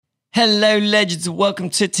Hello, legends, and welcome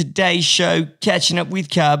to today's show. Catching Up with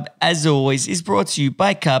Cub, as always, is brought to you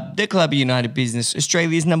by Cub, the Club of United Business,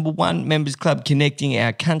 Australia's #1 members club connecting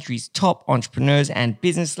our country's top entrepreneurs and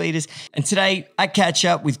business leaders. And today, I catch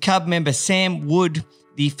up with Cub member Sam Wood,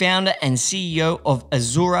 the founder and CEO of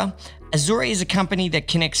Azura. Azura is a company that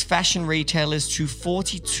connects fashion retailers to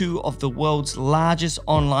 42 of the world's largest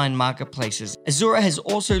online marketplaces. Azura has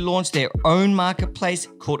also launched their own marketplace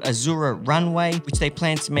called Azura Runway, which they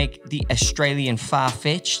plan to make the Australian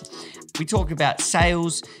Farfetch. We talk about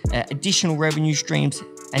sales, additional revenue streams,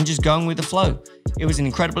 and just going with the flow. It was an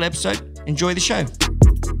incredible episode. Enjoy the show.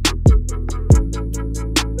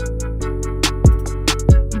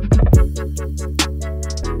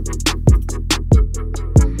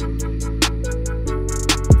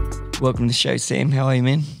 Welcome to the show, Sam. How are you,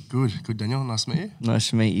 man? Good, Daniel. Nice to meet you. Nice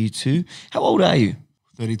to meet you too. How old are you?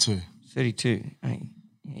 32. 32. Hey,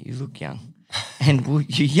 yeah, you look young. And well,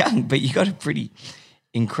 you're young, but you got a pretty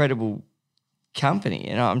incredible company.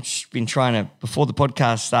 And I've just been trying to, before the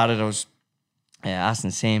podcast started, I was asking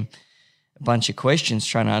Sam a bunch of questions,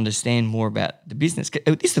 trying to understand more about the business.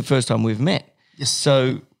 This is the first time we've met. Yes.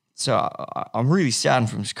 So I'm really starting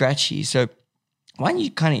from scratch here. So why don't you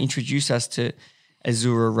kind of introduce us to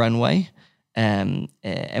Azura Runway and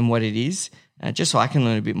what it is, just so I can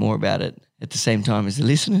learn a bit more about it at the same time as the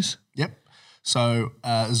listeners. Yep. So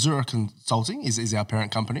Azura Consulting is our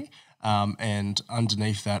parent company, and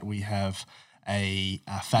underneath that we have a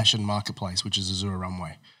fashion marketplace, which is Azura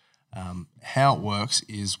Runway. How it works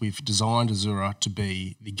is we've designed Azura to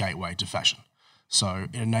be the gateway to fashion. So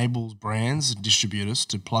it enables brands and distributors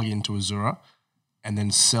to plug into Azura and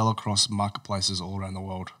then sell across marketplaces all around the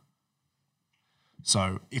world.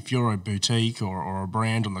 So if you're a boutique or a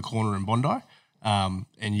brand on the corner in Bondi and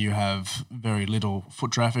you have very little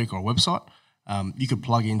foot traffic or a website, you could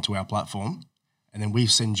plug into our platform and then we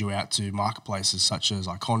send you out to marketplaces such as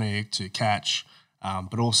Iconic, to Catch,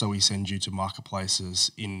 but also we send you to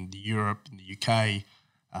marketplaces in Europe, in the UK,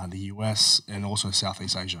 the US, and also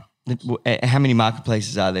Southeast Asia. How many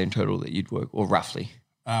marketplaces are there in total that you'd work, or roughly?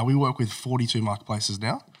 We work with 42 marketplaces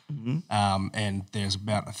now. Mm-hmm. And there's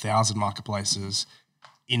about 1,000 marketplaces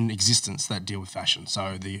in existence that deal with fashion.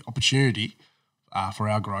 So the opportunity for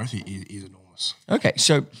our growth is enormous. Okay,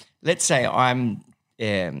 so let's say I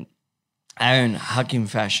own Hakim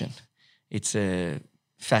Fashion. It's a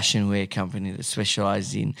fashion wear company that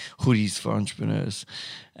specialises in hoodies for entrepreneurs.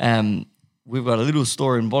 We've got a little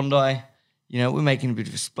store in Bondi. You know, we're making a bit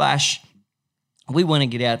of a splash. We want to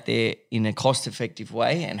get out there in a cost-effective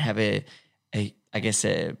way and have a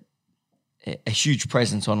huge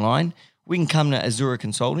presence online. We can come to Azura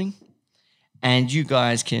Consulting and you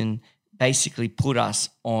guys can basically put us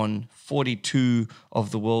on 42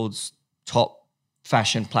 of the world's top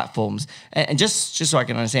fashion platforms. And just so I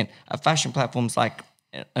can understand, a fashion platform's like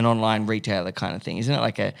an online retailer kind of thing, isn't it?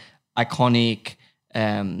 Like a Iconic,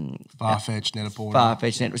 Farfetch,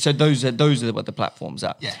 Net-a-Porter. So those are what the platforms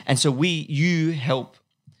are. Yeah. And so you help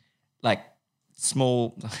like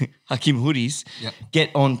small Hakim hoodies get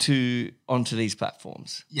onto these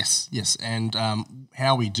platforms. Yes. And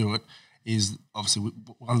how we do it is obviously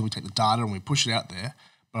we take the data and we push it out there,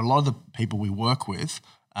 but a lot of the people we work with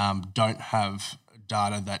don't have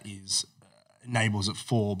data that enables it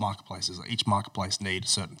for marketplaces. Each marketplace needs a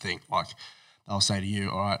certain thing. Like they'll say to you,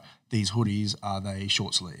 all right, these hoodies, are they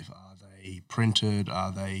short sleeve? Are they printed?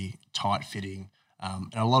 Are they tight fitting?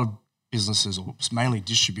 And a lot of businesses, or mainly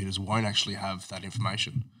distributors, won't actually have that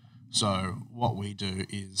information. So what we do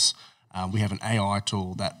is we have an AI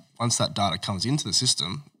tool that once that data comes into the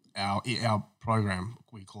system, our program,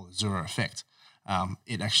 we call it Azura Effect,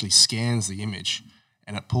 it actually scans the image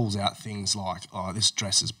and it pulls out things like, oh, this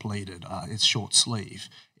dress is pleated, it's short sleeve,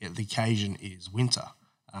 the occasion is winter,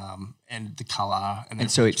 and the colour.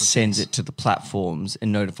 And so it sends it to the platforms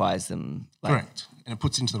and notifies them. Correct. And it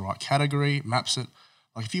puts it into the right category, maps it.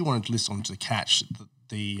 Like if you wanted to list onto the Catch,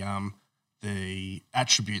 the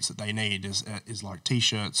attributes that they need is like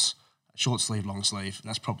T-shirts, short sleeve, long sleeve, and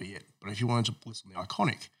that's probably it. But if you wanted to list on the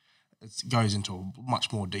Iconic, it goes into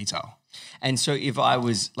much more detail. And so if I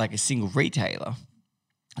was like a single retailer,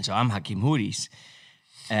 so I'm Hakim Hoodies,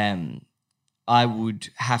 I would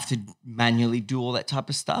have to manually do all that type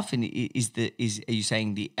of stuff. And are you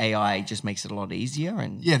saying the AI just makes it a lot easier?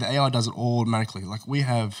 And yeah, the AI does it automatically. Like we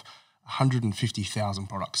have 150,000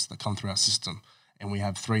 products that come through our system, and we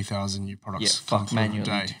have 3,000 new products come through every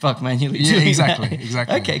day. Fuck manually. Yeah, doing exactly, that.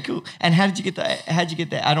 exactly. Okay, cool. And how did you get that? How'd you get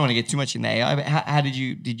that? I don't want to get too much in the AI, but how did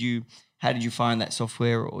you find that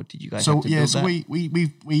software, or did you guys have to build that?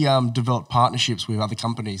 we developed partnerships with other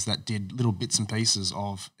companies that did little bits and pieces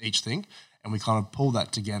of each thing, And we kind of pulled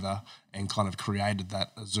that together and kind of created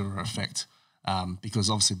that Azura effect. Because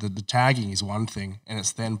obviously the tagging is one thing, and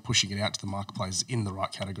it's then pushing it out to the marketplace in the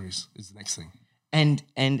right categories is the next thing. And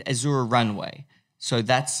Azura Runway. So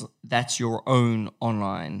that's your own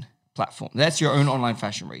online platform. That's your own online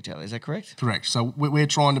fashion retailer. Is that correct? Correct. So we're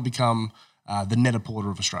trying to become the Net-a-Porter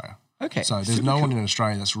of Australia. Okay. So there's no one in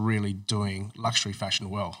Australia that's really doing luxury fashion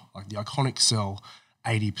well. Like the Iconic sell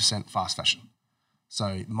 80% fast fashion.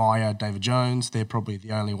 So Maya, David Jones, they're probably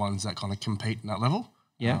the only ones that kind of compete in that level.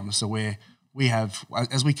 Yeah. So we have,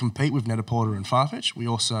 as we compete with Net-a-Porter and Farfetch,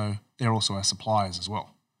 they're also our suppliers as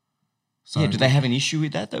well. So do they have an issue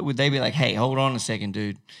with that though? Would they be like, hey, hold on a second,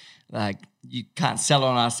 dude. Like you can't sell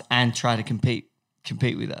on us and try to compete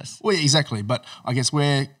with us. Well, yeah, exactly. But I guess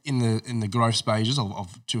we're in the growth stages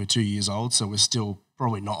of 2 years old, so we're still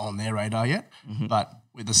probably not on their radar yet. Mm-hmm. But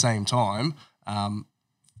at the same time,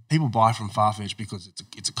 people buy from Farfetch because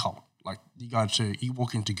it's a cult. Like you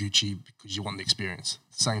walk into Gucci because you want the experience.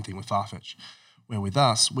 Same thing with Farfetch. Where with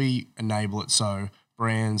us, we enable it so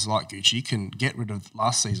brands like Gucci can get rid of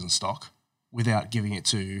last season's stock without giving it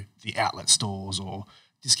to the outlet stores or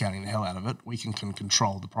discounting the hell out of it. We can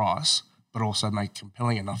control the price, but also make it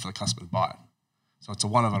compelling enough for the customer to buy it. So it's a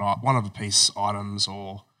one of a piece items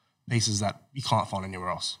or pieces that you can't find anywhere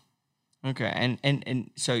else. Okay, and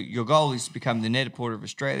so your goal is to become the Net-a-Porter of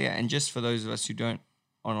Australia. And just for those of us who don't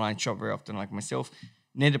online shop very often, like myself,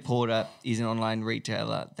 Net-a-Porter is an online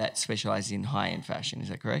retailer that specializes in high-end fashion. Is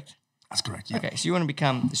that correct? That's correct, yeah. Okay, so you want to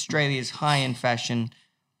become Australia's high-end fashion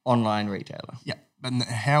online retailer. Yeah, but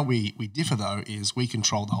how we differ, though, is we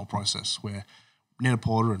control the whole process, where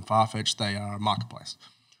Net-a-Porter and Farfetch, they are a marketplace.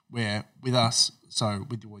 Where with us, so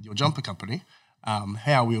with your jumper company,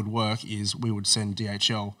 how we would work is we would send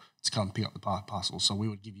DHL to come pick up the parcel. So we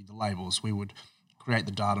would give you the labels, we would create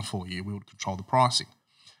the data for you, we would control the pricing.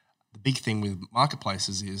 The big thing with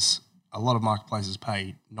marketplaces is a lot of marketplaces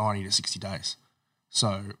pay 90 to 60 days.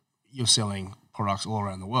 So you're selling products all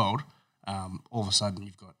around the world. All of a sudden,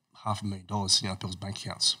 you've got $500,000 sitting on people's bank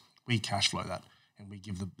accounts. We cash flow that, and we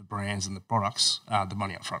give the brands and the products the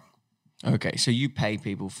money up front. Okay, so you pay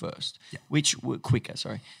people first, which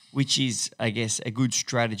is, I guess, a good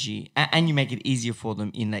strategy, and you make it easier for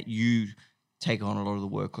them in that you take on a lot of the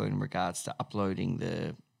workload in regards to uploading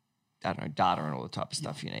the, I don't know, data and all the type of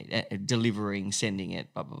stuff you need, delivering, sending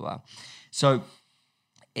it, blah, blah, blah. So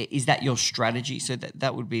is that your strategy? So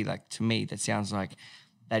that would be like, to me, that sounds like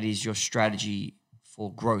that is your strategy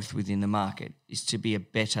for growth within the market, is to be a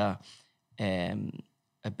better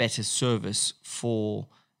service for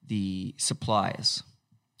the suppliers.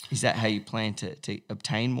 Is that how you plan to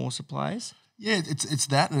obtain more suppliers? Yeah, it's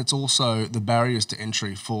that, and it's also the barriers to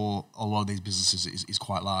entry for a lot of these businesses is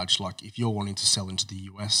quite large. Like if you're wanting to sell into the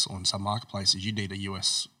US on some marketplaces, you need a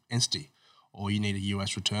US entity, or you need a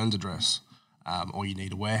US returns address, or you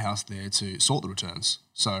need a warehouse there to sort the returns.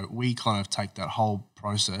 So we kind of take that whole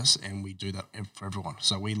process and we do that for everyone.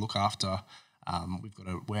 So we look after, we've got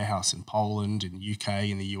a warehouse in Poland, in the UK,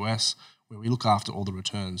 in the US, where we look after all the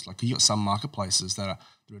returns. Like you got some marketplaces that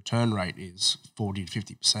the return rate is 40 to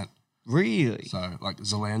 50%. Really? So like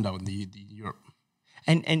Zalando in the Europe.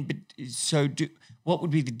 What would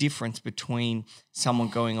be the difference between someone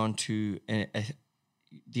going on to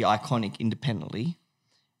the Iconic independently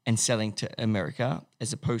and selling to America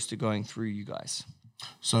as opposed to going through you guys?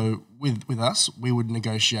 So with us, we would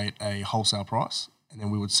negotiate a wholesale price and then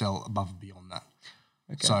we would sell above and beyond that.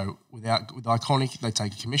 Okay. So with Iconic, they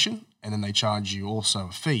take a commission and then they charge you also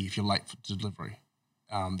a fee if you're late for delivery.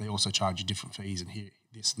 They also charge you different fees and here,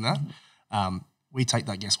 this and that. Mm-hmm. We take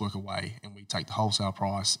that guesswork away and we take the wholesale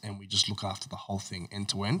price and we just look after the whole thing end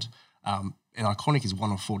to end. And Iconic is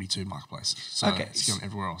one of 42 marketplaces, so it's going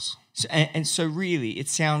everywhere else. So really, it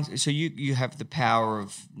sounds, so you have the power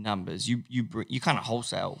of numbers. You kind of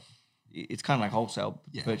wholesale. It's kind of like wholesale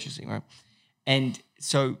purchasing, right? And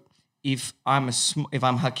so if I'm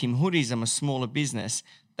Hakim Hoodies, I'm a smaller business.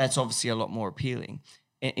 That's obviously a lot more appealing.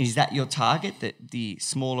 Is that your target, that the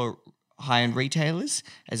smaller high-end retailers,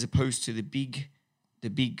 as opposed to the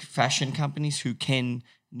big fashion companies who can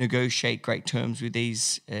negotiate great terms with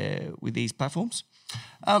these platforms?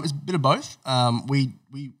 It's a bit of both.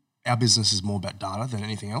 Our business is more about data than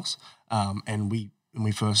anything else. And when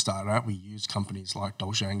we first started out, we used companies like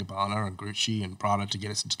Dolce & Gabbana and Gucci and Prada to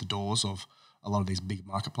get us into the doors of a lot of these big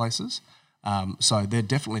marketplaces. So they're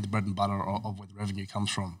definitely the bread and butter of where the revenue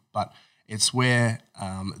comes from. But it's where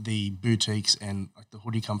the boutiques and like the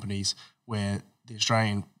hoodie companies, where the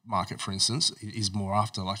Australian market, for instance, is more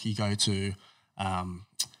after. Like you go to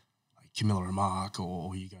like Camilla and Mark,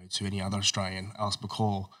 or you go to any other Australian, Alice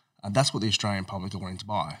McCall, That's what the Australian public are wanting to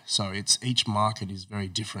buy. So it's each market is very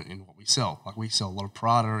different in what we sell. Like we sell a lot of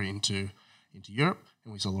Prada into Europe,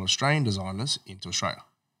 and we sell a lot of Australian designers into Australia.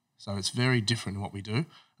 So it's very different in what we do.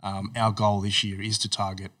 Our goal this year is to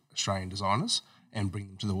target Australian designers and bring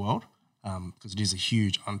them to the world, because it is a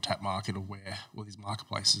huge untapped market of where these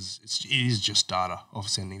marketplaces, it is just data of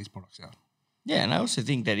sending these products out. Yeah, and I also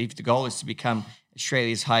think that if the goal is to become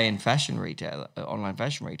Australia's high-end fashion retailer, online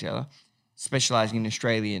fashion retailer, specialising in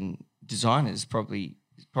Australian designers is probably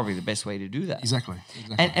the best way to do that. Exactly.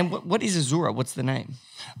 And what is Azura? What's the name?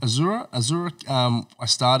 Azura, I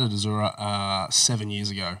started Azura 7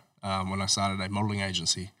 years ago when I started a modelling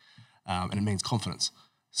agency, and it means confidence.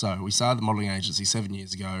 So we started the modelling agency 7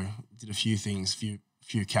 years ago, did a few things, few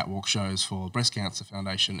catwalk shows for Breast Cancer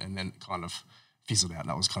Foundation, and then kind of fizzled out.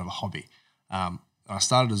 That was kind of a hobby. I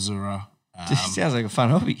started Azura. Sounds like a fun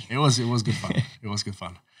hobby. It was good fun. It was good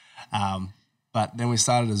fun. But then we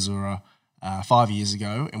started Azura 5 years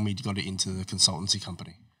ago, and we got it into the consultancy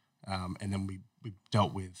company. And then we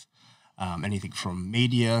dealt with anything from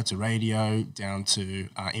media to radio down to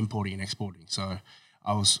importing and exporting. So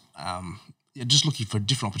I was just looking for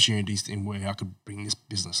different opportunities in where I could bring this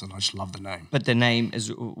business, and I just love the name. But the name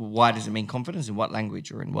is, why does it mean confidence? In what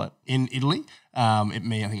language or in what? In Italy, I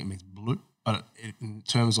think it means blue. But in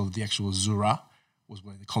terms of the actual Zura was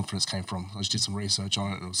where the confidence came from. I just did some research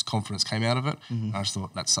on it, and it was confidence came out of it. And I just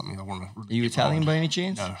thought that's something I want to really Are you Italian by any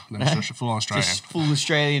chance? No, just full Australian. Just full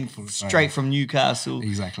Australian, straight from Newcastle.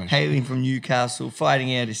 Exactly. Hailing from Newcastle,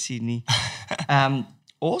 fighting out of Sydney.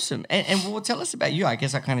 Awesome. And well, tell us about you. I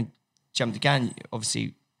guess I kind of jumped the gun.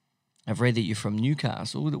 Obviously, I've read that you're from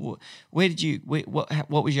Newcastle. Where did you?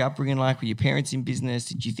 What was your upbringing like? Were your parents in business?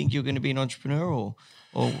 Did you think you were going to be an entrepreneur,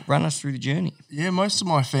 or run us through the journey? Yeah, most of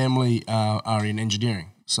my family are in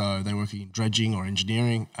engineering, so they're working in dredging or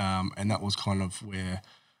engineering, and that was kind of where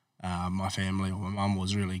my family or my mum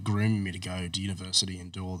was really grooming me to go to university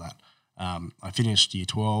and do all that. I finished year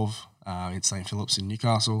 12 in St. Philip's in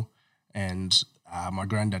Newcastle, and my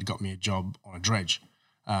granddad got me a job on a dredge.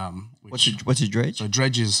 What's a dredge? So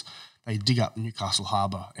dredge is they dig up Newcastle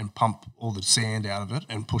Harbour and pump all the sand out of it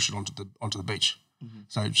and push it onto the beach. Mm-hmm.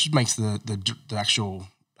 So it just makes the actual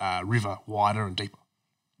river wider and deeper.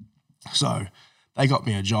 So they got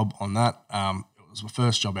me a job on that. It was my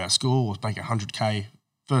first job out of school. I was making $100K,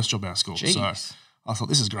 first job out of school. Jeez. So I thought,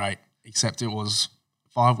 this is great, except it was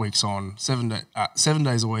 5 weeks on, 7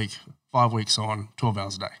 days a week, 5 weeks on, 12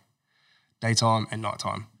 hours a day, daytime and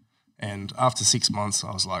nighttime. And after 6 months,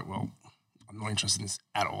 I was like, well, I'm not interested in this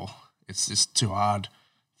at all. It's just too hard.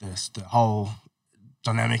 There's the whole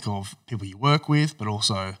dynamic of people you work with, but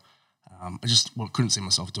also I just couldn't see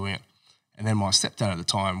myself doing it. And then my stepdad at the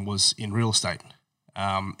time was in real estate,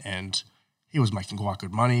 and he was making quite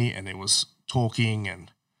good money, and it was talking,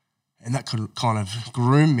 and that could kind of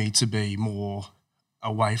groom me to be more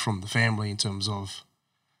away from the family in terms of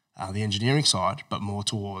the engineering side, but more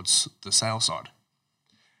towards the sales side.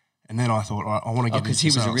 And then I thought, I want to get into because he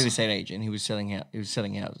was sales. a real estate agent. He was selling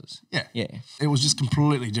houses. Yeah. Yeah. It was just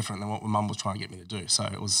completely different than what my mum was trying to get me to do. So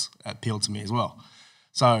it appealed to me as well.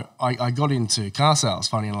 So I got into car sales,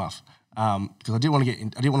 funny enough, because I didn't want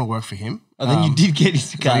to work for him. Oh, then you did get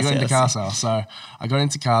into car sales. I got into car sales. So I got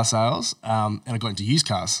into car sales, and I got into used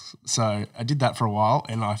cars. So I did that for a while,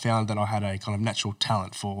 and I found that I had a kind of natural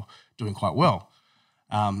talent for doing quite well.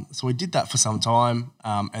 So we did that for some time,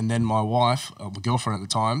 and then my wife, my girlfriend at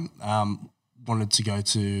the time, wanted to go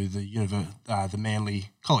to the Manly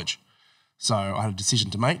College. So I had a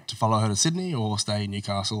decision to make, to follow her to Sydney or stay in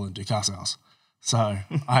Newcastle and do car sales. So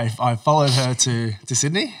I followed her to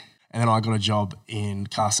Sydney, and then I got a job in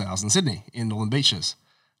car sales in Sydney, in Northern Beaches,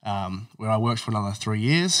 where I worked for another 3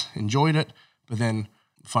 years, enjoyed it. But then,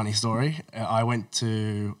 funny story, I went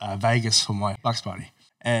to Vegas for my bucks party,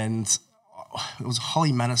 and it was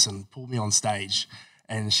Holly Madison pulled me on stage,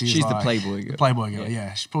 and she's like, the Playboy girl. The Playboy girl,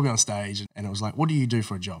 yeah. She pulled me on stage, and it was like, what do you do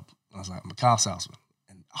for a job? And I was like, I'm a car salesman.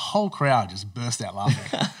 And the whole crowd just burst out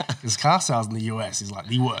laughing because car sales in the US is like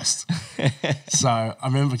the worst. So I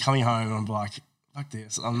remember coming home and I'm like, fuck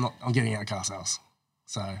this, I'm getting out of car sales.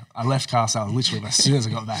 So I left car sales literally as soon as I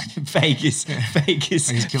got back. Vegas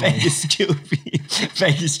killed me.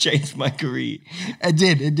 Vegas changed my career. It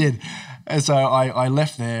did. And so I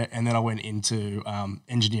left there, and then I went into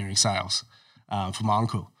engineering sales for my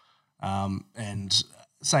uncle. And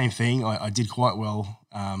same thing, I did quite well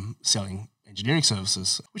selling engineering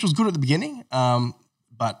services, which was good at the beginning,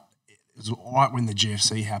 but it was right when the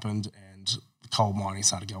GFC happened and the coal mining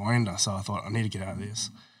started going under. So I thought, I need to get out of this.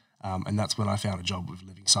 And that's when I found a job with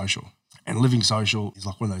Living Social. And Living Social is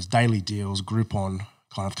like one of those daily deals, Groupon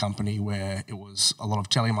kind of company where it was a lot of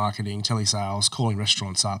telemarketing, telesales, calling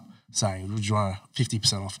restaurants up, saying, would you want a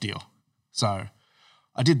 50% off deal? So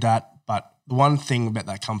I did that, but the one thing about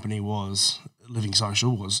that company was Living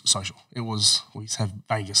Social was social. We used to have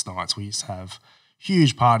Vegas nights, we used to have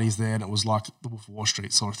huge parties there, and it was like the Wolf of Wall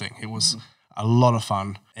Street sort of thing. It was a lot of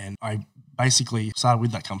fun, and I basically started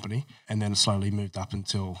with that company and then slowly moved up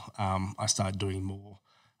until I started doing more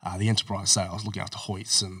the enterprise sales, looking after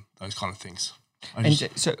Hoyts and those kind of things.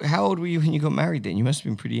 So how old were you when you got married then? You must have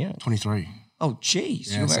been pretty young. 23. Oh,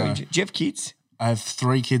 geez. Yeah, You're married. Do you have kids? I have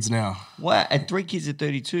 3 kids now. Wow, at 3 kids at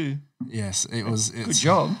 32. Yes, Good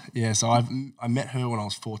job. Yeah, so I met her when I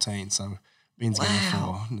was 14, so been together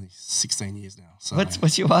for 16 years now. So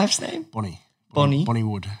what's your wife's name? Bonnie. Bonnie? Bonnie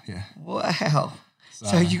Wood, yeah. Wow.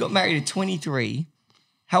 So you got married at 23.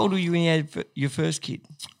 How old were you when you had your first kid?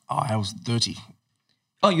 Oh, I was 30.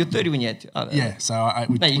 Oh, you're 30 when you had... Yeah, so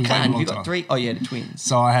No, you can't. You got 3. Oh, you had twins.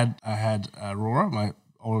 So I had Aurora, my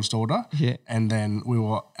oldest daughter. Yeah. And then we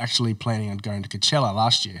were actually planning on going to Coachella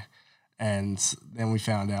last year. And then we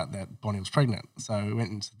found out that Bonnie was pregnant. So we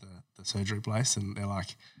went into the surgery place and they're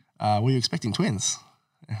like, were you expecting twins?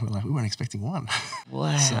 And we're like, we weren't expecting one.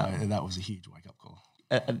 Wow. So that was a huge wake-up call.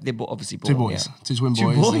 They're obviously born. 2 boys. Yeah. 2 twin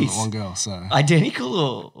boys and 1 girl. So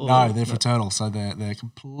Identical or no, they're fraternal. So they're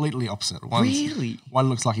completely opposite. Really? One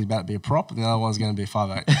looks like he's about to be a prop and the other one's going to be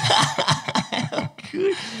 5'8".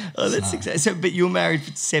 Good. Oh, that's exciting. So, but you were married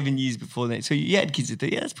for 7 years before that. So you had kids at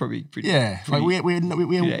 30. Yeah, that's probably pretty. Yeah, pretty like we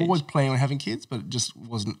age. always planned on having kids, but it just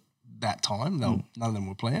wasn't that time. None of them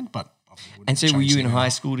were planned. But and so were you in high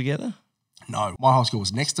school together? No, my high school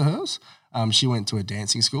was next to hers. She went to a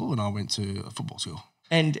dancing school and I went to a football school.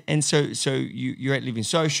 And so you're at Living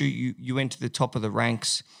Social. You went to the top of the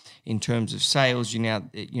ranks in terms of sales. You're now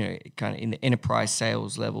kind of in the enterprise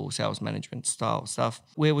sales level, sales management style stuff.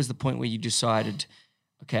 Where was the point where you decided,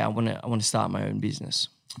 okay, I want to start my own business?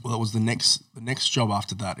 Well, it was the next job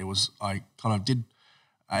after that. It was I kind of did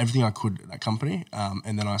everything I could at that company,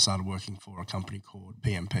 and then I started working for a company called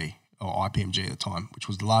PMP or IPMG at the time, which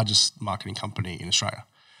was the largest marketing company in Australia.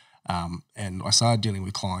 And I started dealing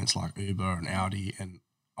with clients like Uber and Audi, and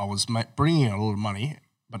I was bringing in a lot of money,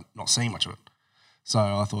 but not seeing much of it. So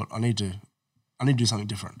I thought I need to do something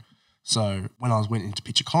different. So when I went in to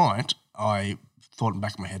pitch a client, I thought in the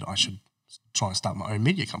back of my head I should try and start my own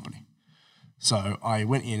media company. So I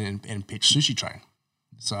went in and pitched Sushi Train.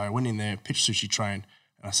 So I went in there, pitched Sushi Train,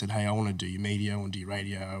 and I said, hey, I want to do your media, I want to do your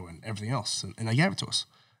radio and everything else. And they gave it to us.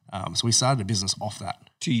 So we started a business off that.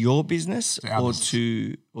 To your business or business.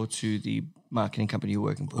 to the marketing company you're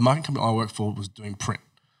working for? The marketing company I worked for was doing print.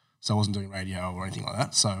 So I wasn't doing radio or anything like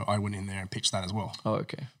that. So I went in there and pitched that as well. Oh,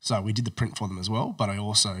 okay. So we did the print for them as well, but I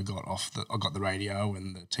also got the radio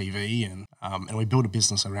and the TV and we built a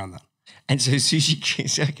business around that. And so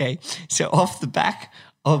Sushi, okay. So off the back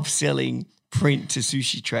of selling print to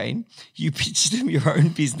Sushi Train, you pitched them your own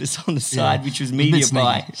business on the side, which was Media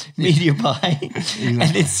Buy. Exactly. And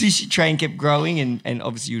then Sushi Train kept growing and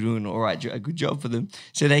obviously you were doing a good job for them.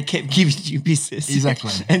 So they kept giving you business.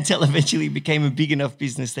 Exactly. Until eventually it became a big enough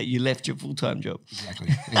business that you left your full-time job. Exactly.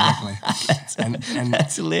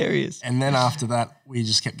 That's hilarious. And then after that, we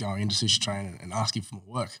just kept going into Sushi Train and asking for more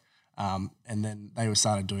work. And then they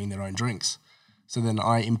started doing their own drinks. So then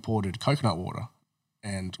I imported coconut water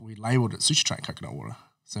and we labelled it Sushi Train coconut water.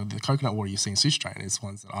 So the coconut water you see in Sushi Train is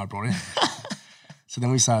ones that I brought in. So then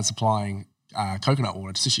we started supplying coconut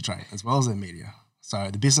water to Sushi Train as well as their media. So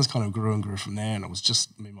the business kind of grew and grew from there, and it was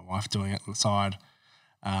just me and my wife doing it on the side.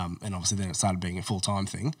 And obviously then it started being a full-time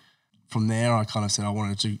thing. From there, I kind of said I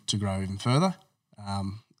wanted to grow even further.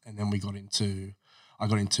 And then I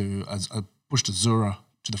pushed Azura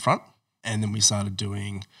to the front, and then we started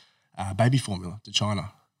doing baby formula to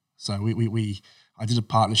China. So I did a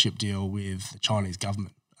partnership deal with the Chinese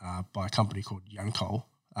government by a company called Yancoal,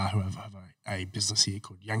 who have a business here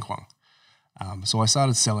called Yankuang. So I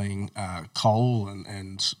started selling coal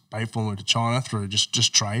and baby formula to China through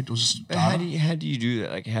just trade. It was just But how do you do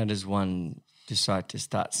that? Like, how does one decide to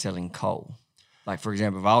start selling coal? Like, for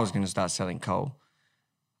example, if I was going to start selling coal,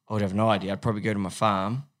 I would have no idea. I'd probably go to my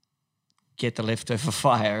farm, get the leftover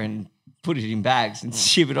fire and put it in bags and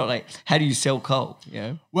ship it on. Like, how do you sell coal? You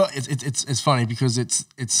know? Well, it's funny because it's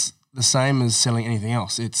the same as selling anything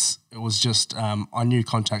else. It was just I knew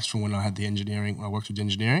contacts from when I had when I worked with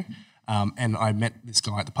engineering, and I met this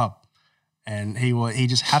guy at the pub, and he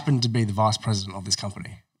just happened to be the vice president of this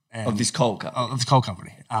company. Of this coal company? Of the coal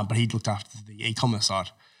company, but he looked after the e-commerce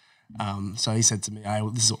side. So he said to me, hey,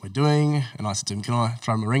 well, this is what we're doing. And I said to him, can I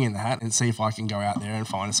throw my ring in the hat and see if I can go out there and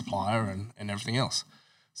find a supplier and everything else?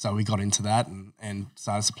 So we got into that and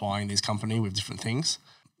started supplying this company with different things,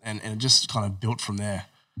 and it just kind of built from there.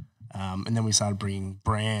 And then we started bringing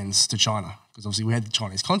brands to China because obviously we had the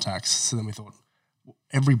Chinese contacts. So then we thought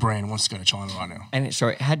every brand wants to go to China right now. And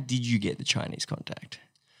sorry, how did you get the Chinese contact?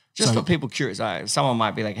 Just for people curious, someone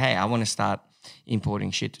might be like, hey, I want to start importing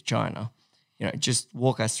shit to China. Just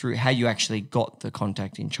walk us through how you actually got the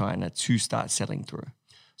contact in China to start selling through.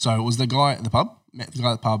 So it was the guy at the pub, met the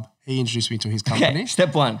guy at the pub. He introduced me to his company. Okay,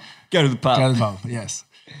 step one, go to the pub. Go to the pub, yes.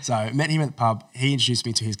 So met him at the pub. He introduced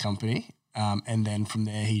me to his company. And then from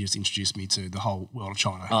there, he just introduced me to the whole world of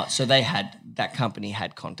China. Oh, so that company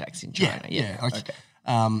had contacts in China. Yeah.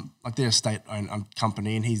 Like they're a state-owned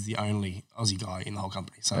company, and he's the only Aussie guy in the whole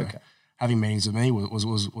company. So having meetings with me was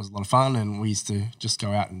a lot of fun, and we used to just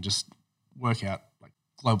go out and just work out like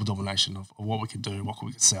global domination of what we could do, what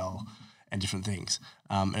we could sell, and different things.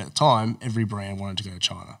 And at the time, every brand wanted to go to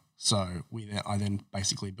China. So I then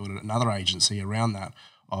basically built another agency around that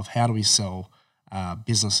of how do we sell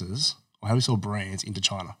businesses or how do we sell brands into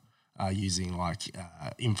China using like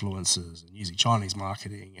influencers and using Chinese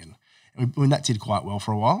marketing. And that did quite well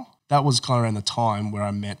for a while. That was kind of around the time where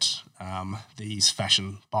I met these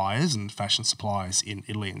fashion buyers and fashion suppliers in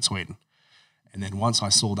Italy and Sweden. And then once I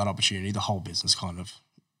saw that opportunity, the whole business kind of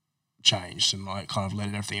changed and I kind of let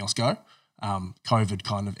everything else go. COVID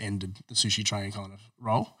kind of ended the Sushi Train kind of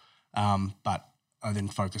role. But I then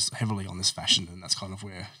focused heavily on this fashion, and that's kind of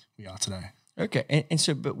where we are today. Okay, and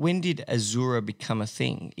so, but when did Azura become a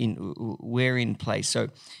thing? Where in place? So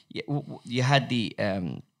you had the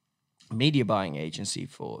media buying agency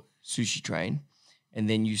for Sushi Train, and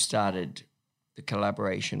then you started the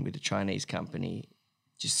collaboration with a Chinese company,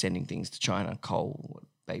 just sending things to China, Cole,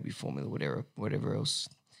 baby formula, whatever else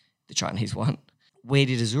the Chinese want. Where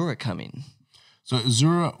did Azura come in? So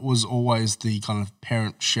Azura was always the kind of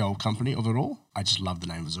parent shell company of it all. I just love the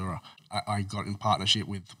name Azura. I got in partnership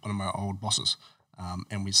with one of my old bosses,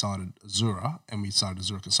 and we started Azura, and we started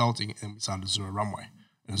Azura Consulting, and we started Azura Runway.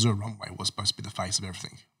 And Azura Runway was supposed to be the face of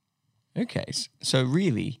everything. Okay, so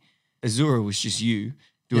really, Azura was just you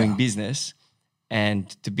doing business,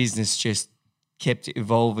 and the business just kept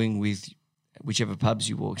evolving with whichever pubs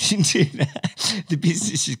you walked into. The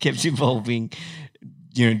business just kept evolving,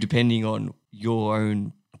 depending on your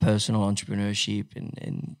own personal entrepreneurship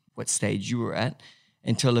and what stage you were at,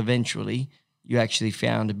 until eventually you actually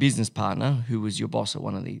found a business partner who was your boss at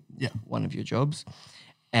one of your jobs,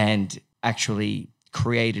 and actually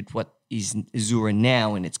created what is Azura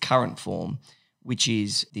now in its current form, which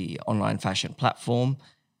is the online fashion platform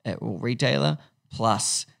or retailer,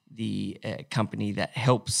 plus the company that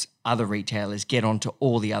helps other retailers get onto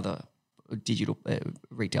all the other digital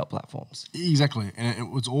retail platforms. Exactly. And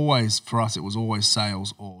it was always, for us, it was always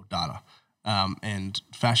sales or data. And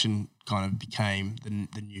fashion kind of became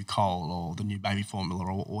the new Cole or the new baby formula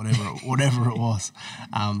or whatever it was.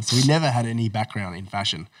 So we never had any background in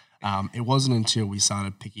fashion. It wasn't until we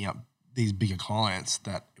started picking up these bigger clients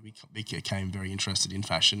that we became very interested in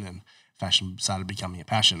fashion, and fashion started becoming a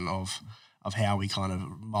passion of how we kind of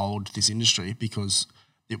mold this industry, because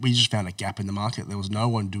we just found a gap in the market. There was no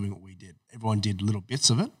one doing what we did. Everyone did little bits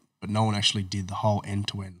of it, but no one actually did the whole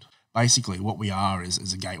end-to-end. Basically, what we are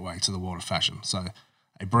is a gateway to the world of fashion. So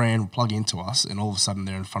a brand will plug into us, and all of a sudden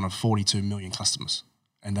they're in front of 42 million customers,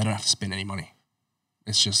 and they don't have to spend any money.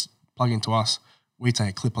 It's just plug into us, we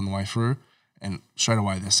take a clip on the way through, and straight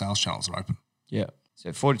away their sales channels are open. Yeah.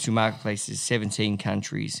 So 42 marketplaces, 17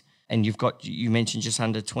 countries, and you mentioned just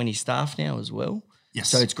under 20 staff now as well. Yes.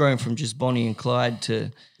 So it's grown from just Bonnie and Clyde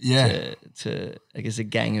to I guess a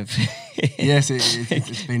gang of yes,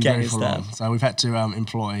 it's been very full on. So we've had to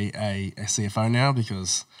employ a CFO now,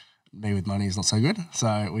 because me with money is not so good.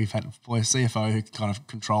 So we've had to employ a CFO who can kind of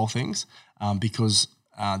control things, because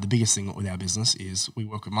the biggest thing with our business is we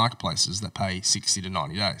work with marketplaces that pay 60 to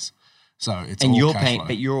 90 days. So it's and all you're cash paying, flow.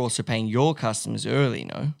 but you're also paying your customers early,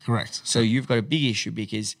 no? Correct. So you've got a big issue,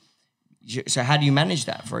 because so how do you manage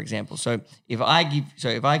that, for example? So if I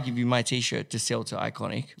give you my T-shirt to sell to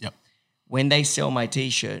Iconic, Yep. when they sell my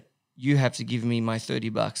T-shirt, you have to give me my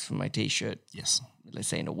 $30 for my T-shirt. Yes. Let's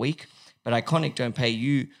say in a week, but Iconic don't pay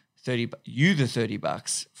you the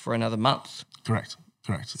 $30 for another month. Correct.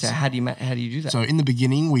 So how do you do that? So in the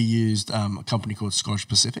beginning, we used a company called Scottish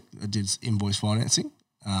Pacific that did invoice financing,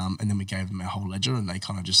 and then we gave them our whole ledger, and they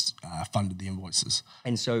kind of just funded the invoices.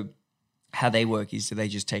 And so how they work is, they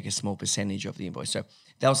just take a small percentage of the invoice. So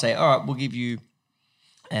they'll say, all right, we'll give you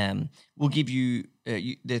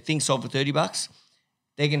the thing sold for $30.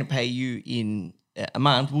 They're going to pay you in a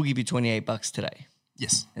month. We'll give you $28 today.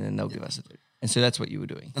 Yes. And then they'll give us a $30. And so that's what you were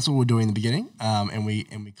doing. That's what we were doing in the beginning, and we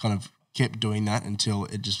kind of kept doing that until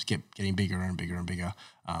it just kept getting bigger and bigger and bigger.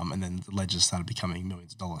 And then the ledgers started becoming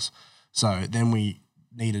millions of dollars. So then we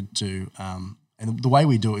needed to, and the way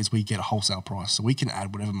we do it is we get a wholesale price. So we can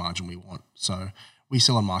add whatever margin we want. So we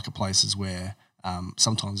sell on marketplaces where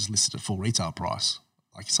sometimes it's listed at full retail price.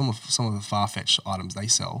 Like some of the Farfetch items they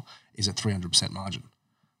sell is at 300% margin.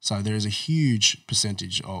 So there is a huge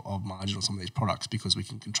percentage of margin on some of these products because we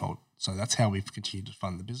can control it. So that's how we've continued to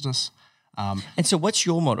fund the business. And so what's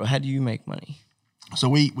your model? How do you make money? So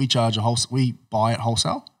we charge we buy at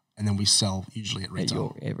wholesale and then we sell usually at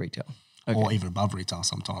retail. At retail. Okay. Or even above retail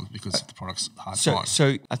sometimes because the product's hard to find.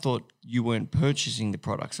 So I thought you weren't purchasing the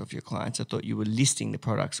products of your clients. I thought you were listing the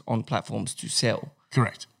products on platforms to sell.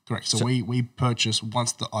 Correct. So we purchase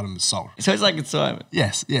once the item is sold. So it's like consignment.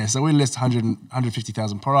 Yes, yeah. So we list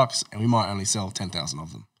 150,000 products and we might only sell 10,000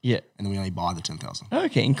 of them. Yeah. And then we only buy the 10,000.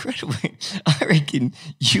 Okay, incredible. I reckon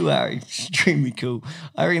you are extremely cool.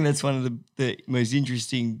 I reckon that's one of the most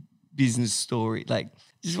interesting business story. Like,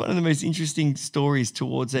 just one of the most interesting stories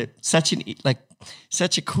towards it. Such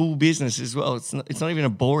a cool business as well. It's not even a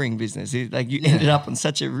boring business. You ended up on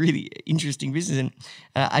such a really interesting business. And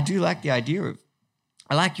I do like the idea of,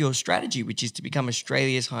 I like your strategy, which is to become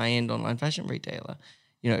Australia's high-end online fashion retailer.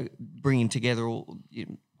 Bringing together all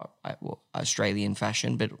Australian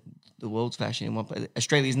fashion, but the world's fashion in one place.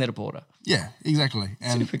 Australia's Net-a-Porter. Yeah, exactly.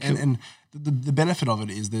 And super cool. and the benefit of it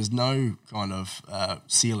is there's no kind of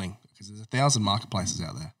ceiling because there's 1,000 marketplaces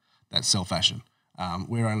out there that sell fashion.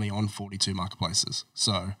 We're only on 42 marketplaces,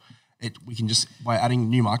 so we can just by adding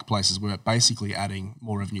new marketplaces, we're basically adding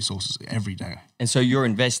more revenue sources every day. And so your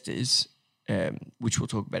investors, which we'll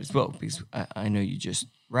talk about as well, because I know you just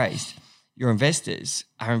raised. Your investors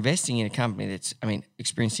are investing in a company that's,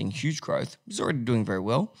 experiencing huge growth. It's already doing very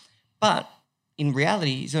well, but in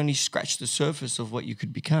reality, it's only scratched the surface of what you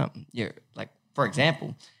could become. Like, for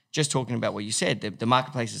example, just talking about what you said, the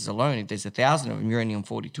marketplaces alone, if there's 1,000 of them, you're only on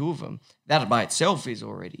 42 of them. That by itself is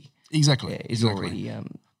already already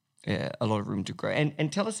a lot of room to grow.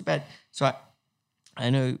 And tell us about. So I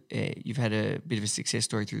know you've had a bit of a success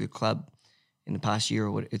story through the club in the past year,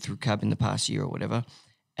 or through Cub in the past year, or whatever.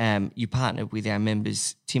 You partnered with our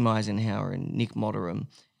members Tim Eisenhower and Nick Moderum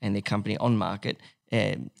and their company On Market.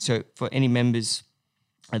 So for any members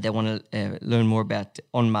that want to learn more about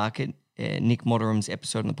On Market, Nick Moderum's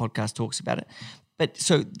episode on the podcast talks about it. But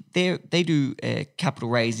so they do capital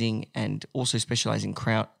raising and also specialize in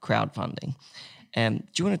crowdfunding. Do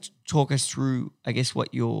you want to talk us through, I guess,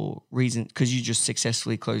 what your reason, because you just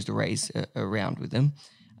successfully closed a raise around with them.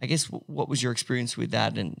 I guess what was your experience with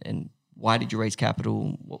that and why did you raise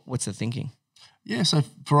capital? What's the thinking? Yeah, so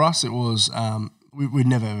for us it was, we'd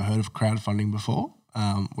never ever heard of crowdfunding before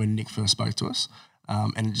when Nick first spoke to us.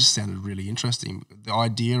 And it just sounded really interesting. The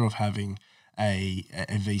idea of having a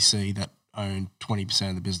VC that owned 20%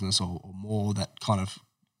 of the business or more that kind of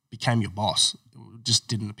became your boss just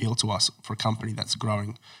didn't appeal to us for a company that's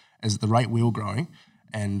growing as the rate we were growing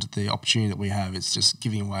and the opportunity that we have. It's just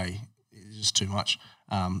giving away is just too much.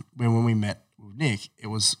 When we met with Nick, it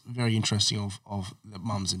was very interesting of the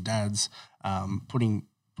mums and dads putting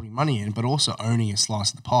money in, but also owning a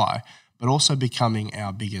slice of the pie, but also becoming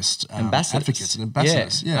our biggest advocates and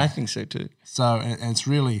ambassadors. Yeah, I think so too. So, and it's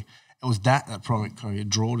really, it was that probably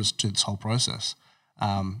drew us to this whole process.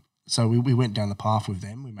 So we went down the path with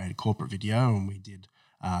them. We made a corporate video and we did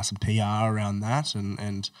some PR around that,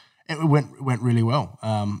 and it went really well.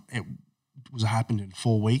 It happened in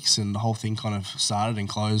 4 weeks, and the whole thing kind of started and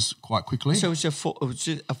closed quite quickly. So it was just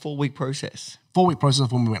a 4-week process. 4-week process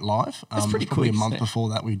of when we went live. That's pretty quick. Probably a month before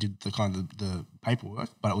that we did the kind of the paperwork,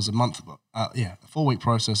 but it was a month. A 4-week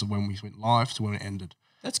process of when we went live to when it ended.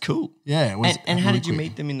 That's cool. Yeah, it was. And how did you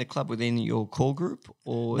meet them in the club within your core group?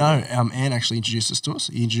 Or no, Anne actually introduced us to us.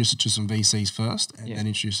 He introduced us to some VCs first, and then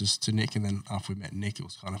introduced us to Nick. And then after we met Nick, it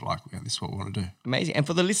was kind of like, this is what we want to do. Amazing. And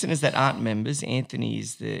for the listeners that aren't members, Anthony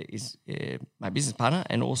is my business partner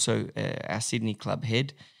and also our Sydney club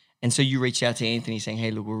head. And so you reached out to Anthony saying,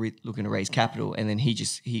 "Hey, look, we're looking to raise capital," and then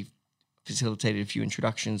he facilitated a few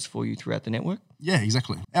introductions for you throughout the network? Yeah,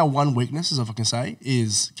 exactly. Our one weakness, if I can say,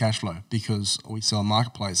 is cash flow because we sell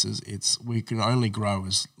marketplaces. We can only grow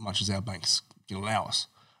as much as our banks can allow us.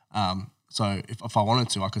 So if I wanted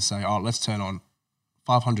to, I could say, let's turn on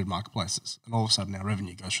 500 marketplaces, and all of a sudden our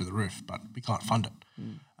revenue goes through the roof, but we can't fund it.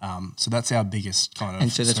 So that's our biggest kind of.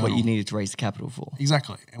 And so that's what you needed to raise the capital for.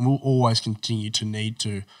 Exactly, and we'll always continue to need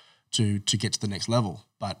to get to the next level,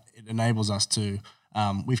 but it enables us to.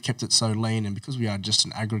 We've kept it so lean, and because we are just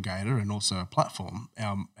an aggregator and also a platform,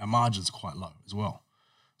 our margins are quite low as well.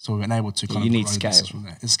 So we've been able to kind you of need grow the business scale. from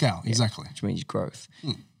there. And scale, exactly. Which means growth.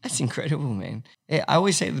 That's incredible, man. Yeah, I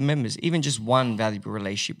always say to the members, even just one valuable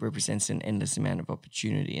relationship represents an endless amount of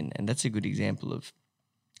opportunity. And that's a good example of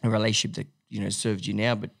a relationship that, you know, served you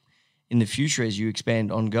now, but in the future, as you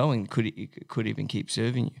expand ongoing, it could even keep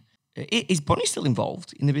serving you. Is Bonnie still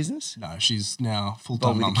involved in the business? No, she's now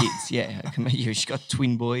full-time With mum. the kids, yeah. I can imagine she's got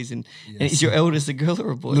twin boys. And is your eldest a girl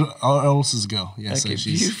or a boy? Our eldest is a girl, yeah. Okay, so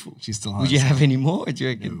beautiful. She's still home. Would you have any more? Do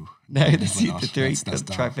you reckon? No, that's definitely it. not. The three, That's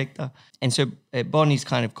the done. trifecta. And so Bonnie's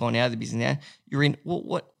kind of gone out of the business now. You're in.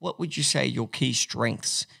 What would you say your key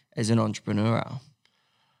strengths as an entrepreneur are?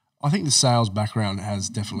 I think the sales background has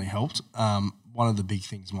definitely helped. One of the big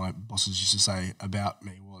things my bosses used to say about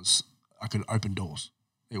me was I could open doors.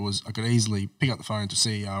 I could easily pick up the phone to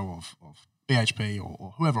CEO of BHP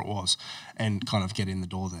or whoever it was and kind of get in the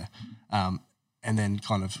door there, and then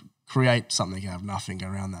kind of create something out of nothing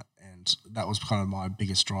around that. And that was kind of my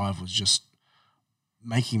biggest drive, was just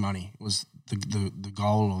making money was the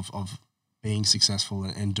goal of being successful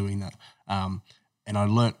and doing that. And I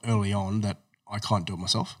learnt early on that I can't do it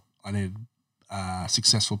myself. I needed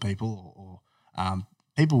successful people or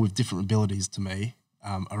people with different abilities to me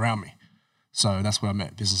around me. So that's where I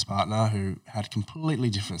met a business partner who had a completely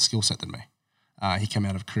different skill set than me. He came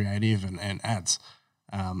out of creative and ads.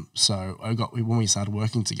 So when we started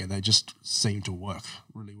working together, it just seemed to work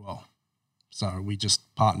really well. So we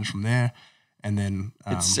just partnered from there, and then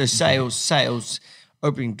So sales,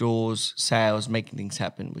 opening doors, sales, making things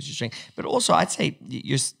happen was your strength. But also, I'd say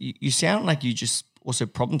you sound like you just also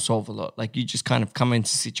problem solve a lot. Like you just kind of come into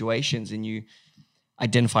situations and you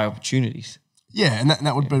identify opportunities. Yeah, and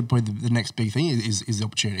that would be the next big thing is the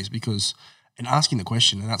opportunities, because in asking the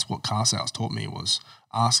question, and that's what car sales taught me, was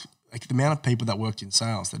ask, like, the amount of people that worked in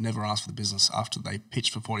sales that never asked for the business after they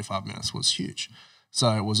pitched for 45 minutes was huge.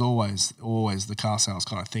 So it was always the car sales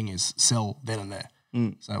kind of thing is sell then and there.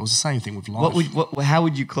 So it was the same thing with life. How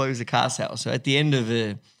would you close a car sale? So at the end of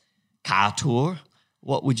a car tour,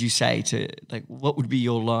 what would you say to, like, what would be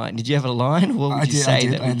your line? Did you have a line? Or what would you say?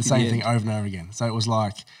 I had the same thing over and over again. So it was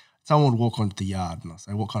like someone would walk onto the yard and I'd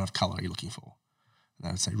say, what kind of colour are you looking for? And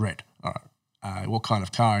they would say red. All right. What kind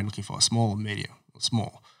of car are you looking for? Small or medium? Or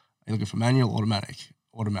small? Are you looking for manual, automatic?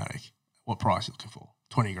 Automatic. What price are you looking for?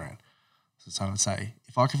 20 grand. So I would say,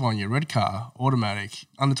 if I could find you a red car, automatic,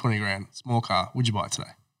 under 20 grand, small car, would you buy it today?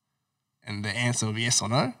 And the answer would be yes or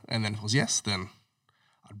no. And then if it was yes, then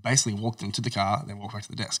I'd basically walk them to the car, then walk back to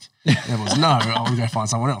the desk. And if it was no, I would go find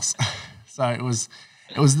someone else. So it was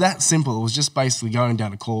that simple. It was just basically going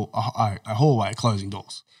down a hallway, closing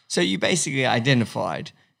doors. So you basically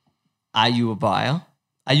identified, are you a buyer?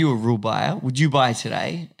 Are you a real buyer? Would you buy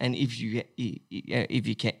today? And if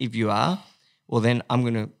you are, well, then I'm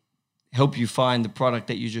going to help you find the product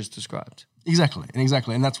that you just described. Exactly.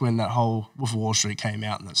 And that's when that whole Wolf of Wall Street came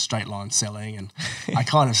out and that straight line selling. And I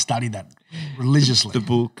kind of studied that religiously. The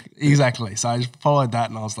book. Exactly. So I just followed that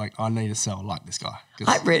and I was like, I need to sell like this guy.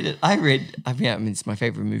 I read it. I mean, it's my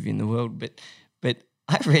favorite movie in the world, but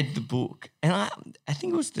I read the book and I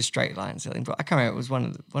think it was the straight line selling book. I can't remember. It was one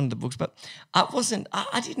of the books, but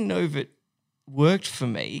I didn't know if it worked for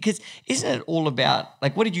me, because isn't it all about,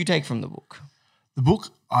 like, what did you take from the book? The book,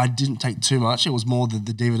 I didn't take too much. It was more the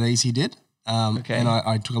DVDs he did. Okay. And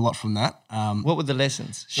I took a lot from that. What were the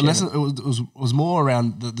lessons? The lesson it was more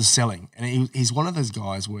around the selling, and he's one of those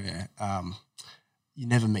guys where you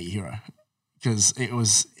never meet your hero, because it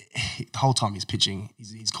was the whole time he's pitching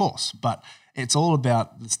his course, but it's all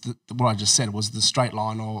about what I just said was the straight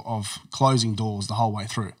line of closing doors the whole way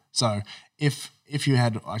through. So if you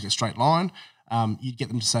had like a straight line, you'd get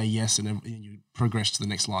them to say yes, and you'd progress to the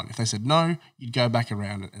next line. If they said no, you'd go back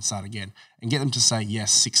around and start again and get them to say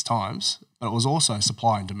yes 6 times. But it was also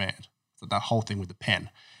supply and demand. So that whole thing with the pen,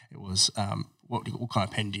 it was what kind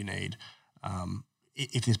of pen do you need?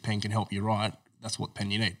 If this pen can help you write, that's what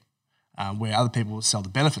pen you need. Where other people will sell the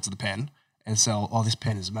benefits of the pen and sell, oh, this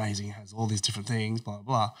pen is amazing, it has all these different things, blah, blah,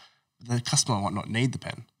 blah. But the customer might not need the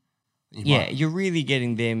pen. You're really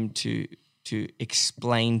getting them to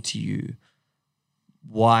explain to you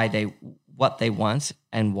what they want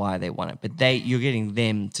and why they want it, but you're getting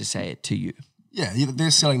them to say it to you. Yeah,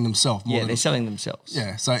 they're selling themselves more. Yeah, they're selling themselves.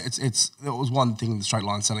 Yeah, so it was one thing the straight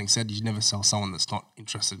line selling said: you never sell someone that's not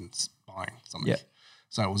interested in buying something. Yeah.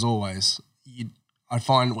 So it was always I'd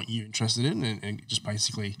find what you're interested in and just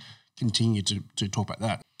basically continue to talk about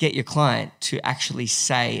that. Get your client to actually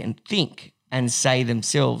say and think and say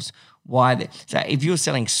themselves why they. So if you're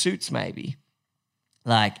selling suits, maybe,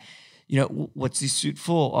 like, you know, what's this suit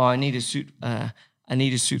for? Oh, I need a suit. I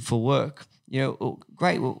need a suit for work. Oh,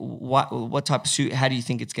 great. What type of suit? How do you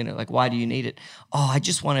think it's gonna like? Why do you need it? Oh, I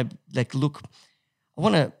just want to look. I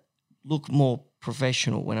want to look more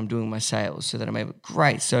professional when I'm doing my sales, so that I'm able.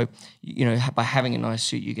 Great. So by having a nice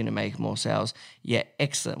suit, you're gonna make more sales. Yeah,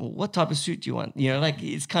 excellent. Well, what type of suit do you want?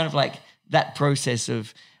 It's kind of like that process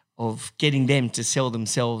of getting them to sell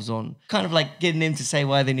themselves on, kind of like getting them to say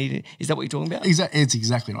why they need it. Is that what you're talking about? Exactly. It's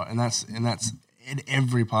exactly right, and that's in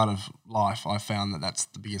every part of life. I found that that's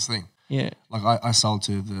the biggest thing. Yeah. Like I sold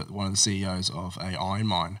to one of the CEOs of a iron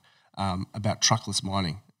mine about truckless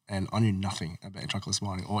mining, and I knew nothing about truckless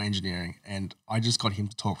mining or engineering, and I just got him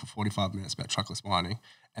to talk for 45 minutes about truckless mining,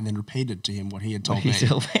 and then repeated to him what he had told me.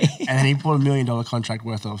 And then he bought $1 million contract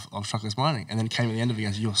worth of truckless mining, and then came at the end of it, he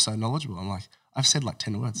goes, "You're so knowledgeable." I'm like, I've said like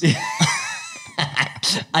 10 words.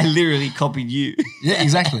 I literally copied you. Yeah,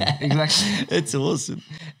 exactly. It's awesome.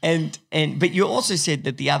 But you also said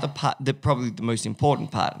that the other part, probably the most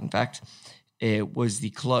important part, in fact, was the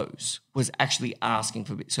close, was actually asking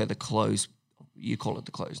for, so the close, you call it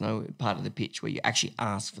the close, no, part of the pitch where you actually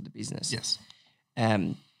ask for the business. Yes.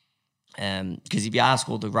 Because if you ask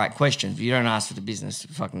all the right questions, if you don't ask for the business,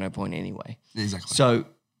 fucking no point anyway. Exactly. So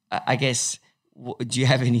I guess, do you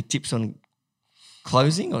have any tips on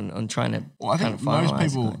closing, on trying to? Well, I think most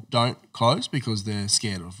people don't close because they're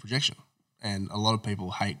scared of rejection, and a lot of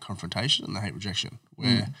people hate confrontation and they hate rejection.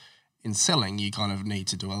 Where in selling, you kind of need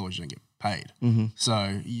to do, otherwise you don't get paid. Mm-hmm.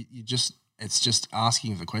 So it's just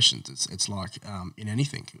asking the questions. It's like in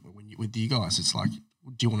anything with you guys, it's like, do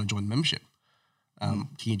you want to join the membership? Can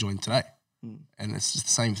you join today? And it's just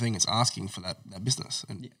the same thing. It's asking for that business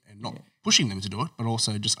and not pushing them to do it, but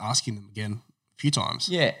also just asking them again few times.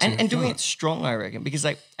 Yeah, and doing it strong, I reckon, because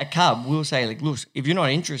like at Cub, we'll say like, look, if you're not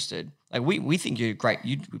interested, like we think you're great,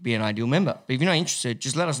 you'd be an ideal member. But if you're not interested,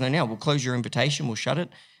 just let us know now. We'll close your invitation, we'll shut it,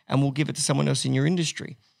 and we'll give it to someone else in your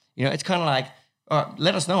industry. It's kind of like, all right,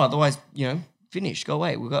 let us know. Otherwise, finish, go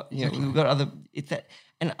away. We've got we've got other. It's that,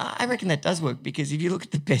 and I reckon that does work, because if you look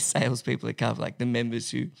at the best salespeople at Cub, like the members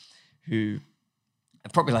who are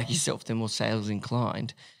probably like yourself, they're more sales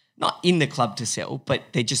inclined. Not in the club to sell, but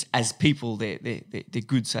they're just, as people, they're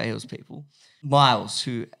good salespeople. Miles,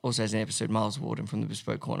 who also has an episode, Miles Warden from the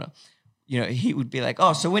Bespoke Corner, he would be like,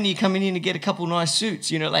 oh, so when are you coming in to get a couple nice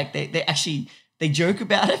suits? Like they actually, they joke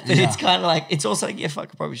about it, but it's kind of like, it's also like, yeah, fuck,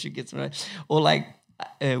 I probably should get some nice. Or like,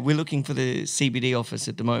 we're looking for the CBD office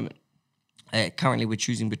at the moment. Currently, we're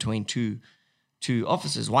choosing between two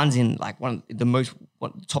offices. One's in like one of the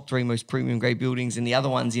top 3 most premium grade buildings, and the other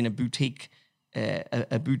one's in a boutique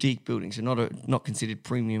building, so not considered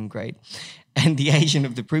premium grade. And the agent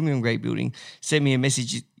of the premium grade building sent me a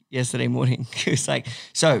message yesterday morning. He was like,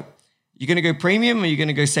 so you're going to go premium or you're going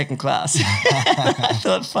to go second class? I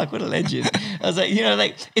thought, fuck, what a legend. I was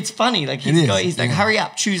like, it's funny. Like he's like, hurry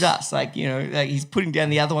up, choose us. Like, like he's putting down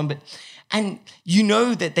the other one, and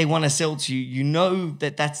that they want to sell to you.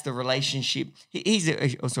 That that's the relationship.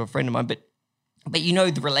 He's also a friend of mine, but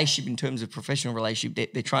the relationship in terms of professional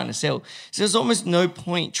relationship they're trying to sell. So there's almost no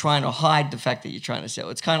point trying to hide the fact that you're trying to sell.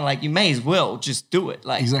 It's kind of like, you may as well just do it.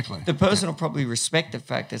 Like, exactly. The person will probably respect the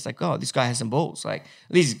fact that it's like, oh, this guy has some balls. Like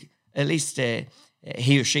at least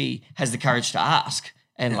he or she has the courage to ask,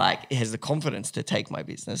 and like has the confidence to take my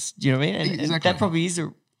business. Do you know what I mean? And that probably is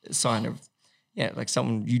a sign of, like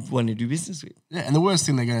someone you'd want to do business with. Yeah, and the worst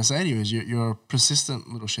thing they're going to say to you is you're a persistent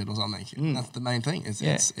little shit or something. That's the main thing.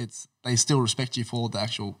 It's they still respect you for the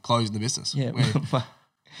actual closing the business. Yeah,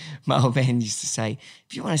 my old man used to say,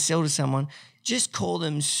 if you want to sell to someone, just call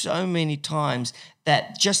them so many times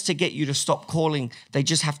that just to get you to stop calling, they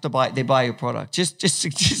just have to buy your product, just to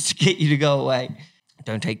get you to go away.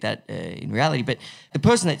 Don't take that in reality, but the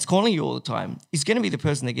person that's calling you all the time is going to be the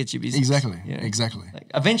person that gets you business. Exactly, exactly. Like,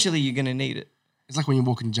 eventually, you're going to need it. It's like when you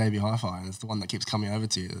walk into JB Hi-Fi and it's the one that keeps coming over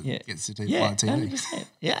to you that gets to TV. 100%.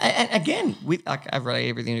 Yeah, and again, I relate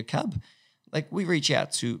everything to Cub. Like, we reach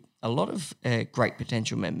out to a lot of great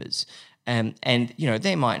potential members, and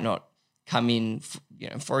they might not come in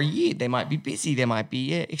for a year. They might be busy. They might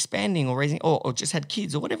be expanding or raising, or just had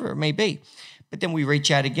kids or whatever it may be. But then we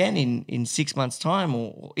reach out again in 6 months' time,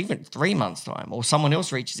 or even 3 months' time, or someone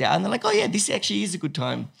else reaches out and they're like, oh yeah, this actually is a good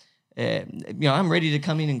time. I'm ready to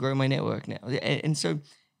come in and grow my network now. And so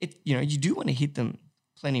you do want to hit them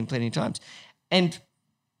plenty of times. And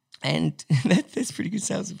that's pretty good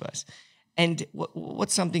sales advice. And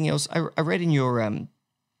what's something else? I read in your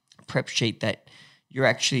prep sheet that you're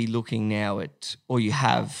actually looking now at, or you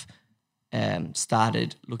have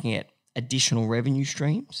started looking at additional revenue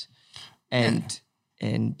streams. And do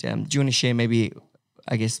you want to share maybe,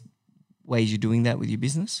 I guess, ways you're doing that with your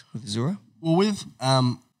business, with Azura? Well, with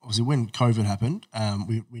obviously when COVID happened,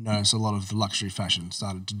 we noticed a lot of the luxury fashion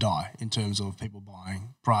started to die in terms of people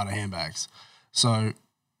buying Prada handbags. So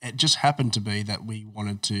it just happened to be that we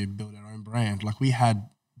wanted to build our own brand. Like we had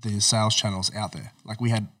the sales channels out there. Like we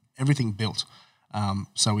had everything built.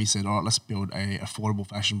 So we said, all right, let's build a affordable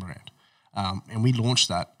fashion brand. And we launched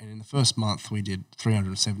that. And in the first month, we did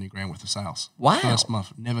 370 grand worth of sales. Wow. First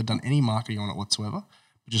month, never done any marketing on it whatsoever.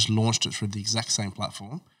 We just launched it through the exact same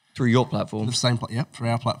platform. Through your platform? The same, for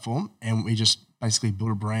our platform. And we just basically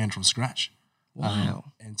built a brand from scratch. Wow.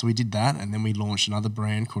 And so we did that. And then we launched another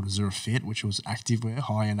brand called Azura Fit, which was activewear,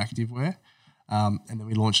 high-end activewear. And then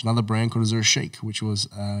we launched another brand called Azura Chic, which was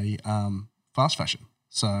a fast fashion.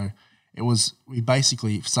 So we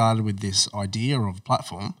basically started with this idea of a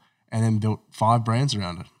platform and then built 5 brands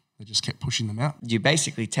around it. They just kept pushing them out. You're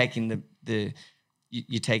basically taking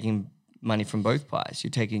you're taking money from both pies.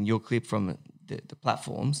 You're taking your clip from the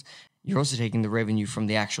platforms. You're also taking the revenue from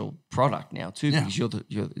the actual product now too, because you're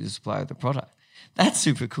the supplier of the product. That's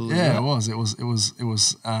super cool. Yeah, it was. It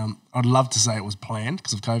was. I'd love to say it was planned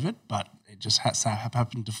because of COVID, but it just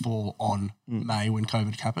happened to fall on May when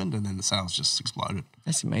COVID happened, and then the sales just exploded.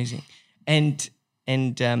 That's amazing. And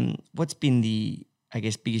what's been the, I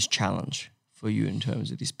guess, biggest challenge for you in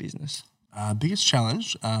terms of this business? Biggest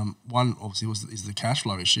challenge, one obviously is the cash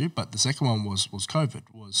flow issue, but the second one was COVID.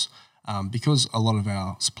 Because a lot of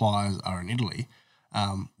our suppliers are in Italy.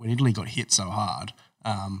 When Italy got hit so hard,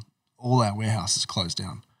 all our warehouses closed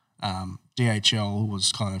down. DHL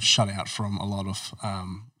was kind of shut out from a lot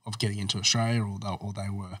of getting into Australia, or they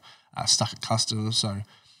were stuck at customs. So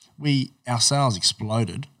our sales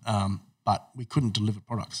exploded, but we couldn't deliver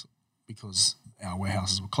products because our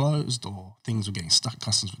warehouses were closed or things were getting stuck at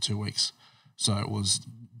customs for 2 weeks. So it was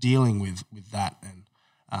dealing with that, and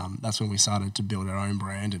that's when we started to build our own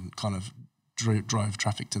brand and kind of drove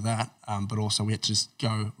traffic to that. But also we had to just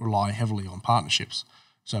rely heavily on partnerships.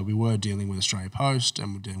 So we were dealing with Australia Post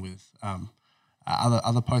and we're dealing with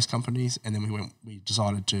other post companies, and then we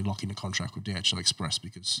decided to lock in a contract with DHL Express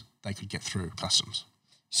because they could get through customs.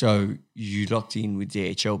 So you locked in with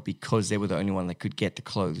DHL because they were the only one that could get the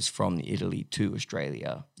clothes from Italy to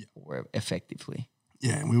Australia, or effectively.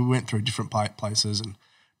 Yeah, and we went through different places, and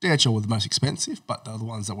DHL were the most expensive, but they're the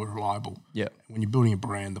ones that were reliable. Yeah. When you're building a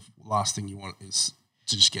brand, the last thing you want is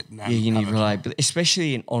to just get named. Yeah, you need reliability,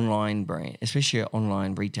 especially an online brand, especially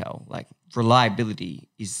online retail. Like reliability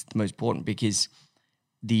is the most important because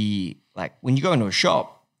when you go into a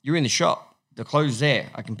shop, you're in the shop. The clothes there,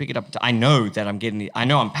 I can pick it up. I know that I'm getting it. I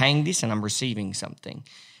know I'm paying this and I'm receiving something.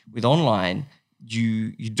 With online,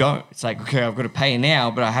 you don't. It's like, okay, I've got to pay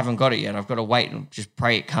now, but I haven't got it yet. I've got to wait and just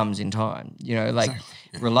pray it comes in time. Exactly.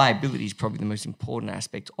 Reliability is probably the most important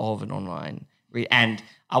aspect of an online. And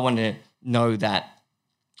I want to know that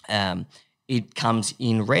it comes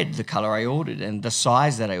in red, the color I ordered, and the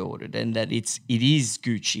size that I ordered, and that it is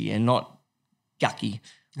Gucci and not Gucky.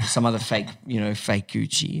 Some other fake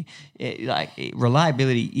Gucci.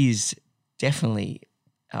 Reliability is definitely,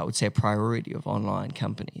 I would say, a priority of online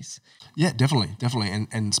companies. Yeah, definitely,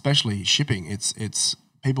 and especially shipping. It's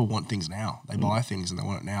people want things now. They buy things and they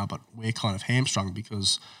want it now, but we're kind of hamstrung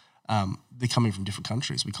because they're coming from different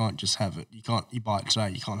countries. We can't just have it. You buy it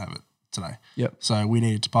today, you can't have it today. Yep. So we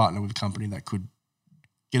needed to partner with a company that could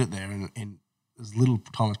get it there in as little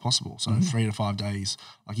time as possible. So 3 to 5 days.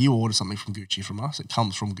 Like you order something from Gucci from us, it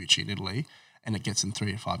comes from Gucci in Italy, and it gets in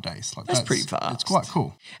 3 to 5 days. Like that's pretty fast. It's quite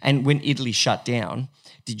cool. And when Italy shut down,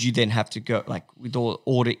 did you then have to go, like with all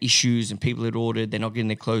order issues and people that ordered, they're not getting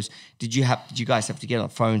their clothes? Did you guys have to get on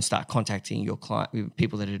the phone, start contacting your client,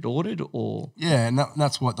 people that had ordered, or? Yeah, and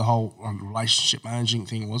that's what the whole relationship managing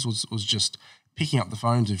thing was just picking up the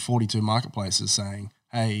phone to 42 marketplaces saying,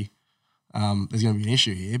 hey, there's going to be an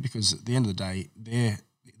issue here, because at the end of the day,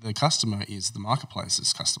 the customer is the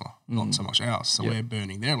marketplace's customer, not so much ours. So we're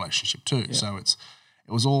burning their relationship too. Yep. So it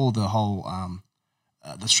was all the whole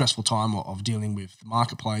the stressful time of dealing with the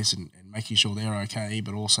marketplace and making sure they're okay,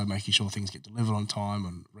 but also making sure things get delivered on time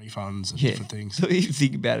and refunds and different things. So if you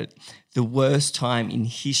think about it, the worst time in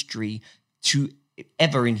history to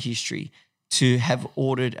have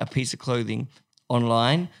ordered a piece of clothing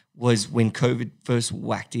online was when COVID first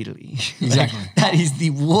whacked Italy. Exactly. That is the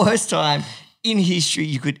worst time in history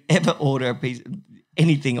you could ever order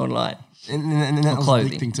anything online. And that was the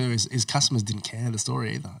big thing too, is customers didn't care the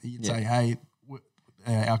story either. You'd say, hey,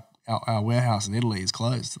 our warehouse in Italy is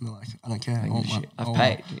closed. And they're like, I don't care. I've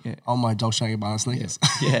paid. All my Dolce & Gabbana sneakers.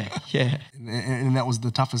 Yeah. And that was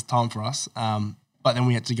the toughest time for us. But then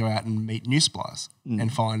we had to go out and meet new suppliers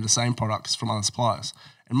and find the same products from other suppliers.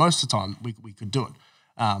 And most of the time we could do it.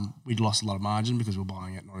 we'd lost a lot of margin because we were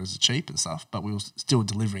buying it not as cheap and stuff, but we were still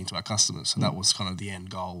delivering to our customers. So that was kind of the end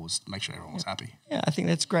goal, was to make sure everyone was happy. Yeah, I think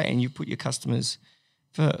that's great. And you put your customers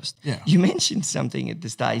first. Yeah. You mentioned something at the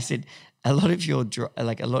start. You said a lot of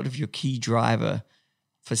your key driver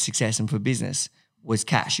for success and for business was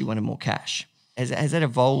cash. You wanted more cash. Has that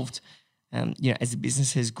evolved? As the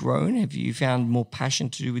business has grown, have you found more passion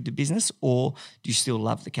to do with the business, or do you still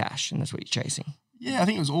love the cash and that's what you're chasing? Yeah, I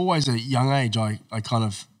think it was always at a young age. I kind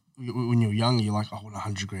of, when you're young, you're like, I want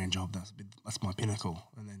 $100,000 job. That's my pinnacle.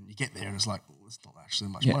 And then you get there and it's like, well, it's not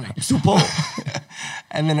actually much money. I'm still poor.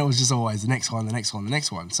 And then it was just always the next one, the next one, the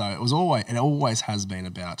next one. So it always has been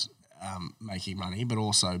about making money, but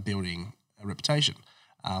also building a reputation.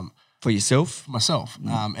 For yourself? For myself.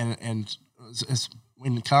 And it's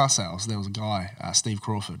in car sales, there was a guy, Steve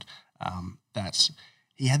Crawford, that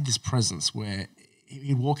he had this presence where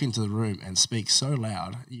he'd walk into the room and speak so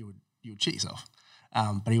loud you would cheat yourself.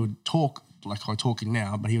 But he would talk like I'm talking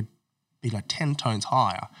now, but he would be like 10 tones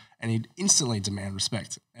higher, and he'd instantly demand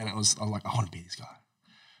respect. And I was like, I want to be this guy.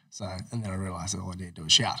 So, and then I realised that all I needed to do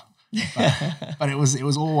was shout. But it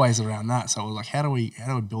was always around that. So it was like, how do we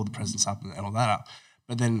build the presence up and all that up?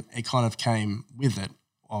 But then it kind of came with it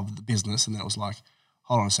of the business, and then it was like,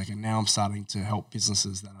 hold on a second, now I'm starting to help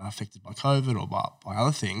businesses that are affected by COVID or by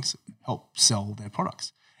other things help sell their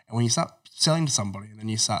products. And when you start selling to somebody and then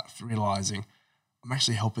you start realising, I'm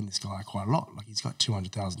actually helping this guy quite a lot. Like, he's got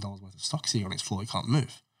 $200,000 worth of stock sitting on his floor, he can't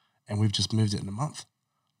move. And we've just moved it in a month.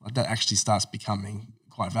 Like, that actually starts becoming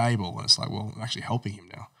quite valuable. And it's like, well, I'm actually helping him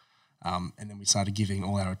now. And then we started giving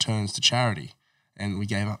all our returns to charity. And we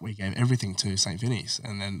gave everything to St. Vinny's.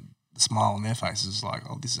 And then the smile on their faces is like,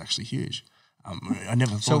 oh, this is actually huge. I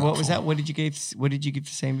never thought. So what was before. that? What did you give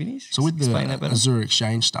to St. Vinny's? So with Explain the that better. Azure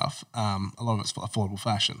Exchange stuff, a lot of it's for affordable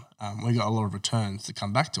fashion. We got a lot of returns to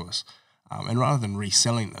come back to us, and rather than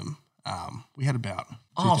reselling them, we had about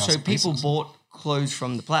 2,000 so people pieces. bought clothes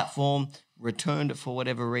from the platform, returned it for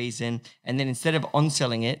whatever reason, and then instead of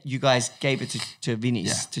on-selling it, you guys gave it to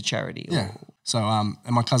Vinny's, to charity. Yeah. So and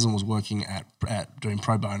my cousin was working at doing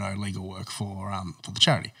pro bono legal work for the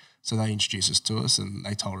charity. So they introduced us to us, and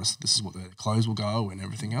they told us this is what the clothes will go and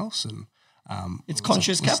everything else. And It's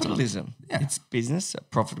conscious capitalism. Yeah. It's business, a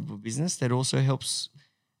profitable business that also helps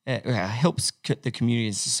the community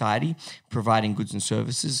and society, providing goods and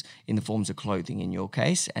services in the forms of clothing in your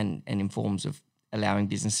case, and in forms of allowing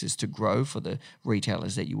businesses to grow for the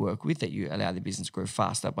retailers that you work with, that you allow the business to grow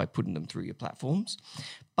faster by putting them through your platforms.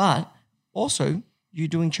 But also you're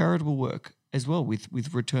doing charitable work as well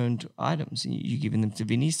with returned items. You're giving them to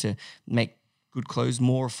Vinny's to make good clothes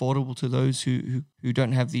more affordable to those who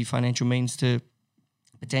don't have the financial means to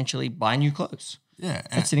potentially buy new clothes. yeah,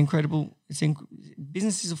 That's an incredible.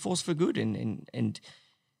 Business is a force for good, and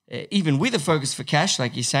even with a focus for cash,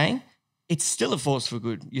 like you're saying, it's still a force for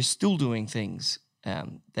good. You're still doing things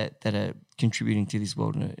that are contributing to this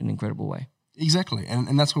world in an incredible way. exactly.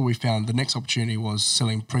 And that's where we found the next opportunity was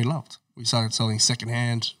selling pre-loved. We started selling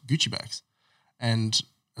secondhand Gucci bags. And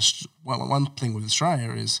one thing with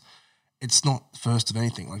Australia is it's not first of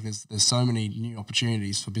anything. Like, there's so many new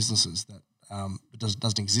opportunities for businesses that it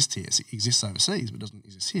doesn't exist here. It exists overseas, but doesn't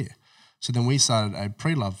exist here. So then we started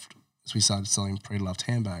we started selling pre-loved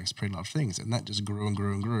handbags, pre-loved things, and that just grew and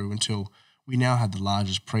grew and grew until we now had the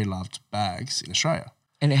largest pre-loved bags in Australia.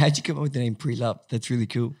 And how'd you come up with the name Pre-Loved? That's really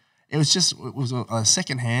cool. It was a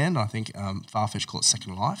second hand. I think Farfetch call it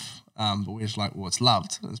Second Life, but we're just like, well, it's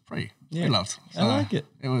loved. It's pre-loved. I like it.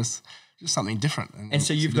 It was just something different. And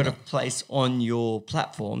so you've got a place on your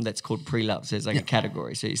platform that's called Pre-Loved. So it's like a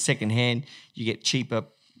category. So second hand, you get cheaper,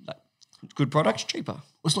 like good products cheaper.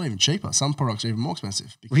 Well, it's not even cheaper. Some products are even more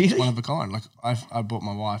expensive. Because Really? It's one of a kind. Like I bought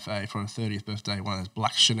my wife for her 30th birthday one of those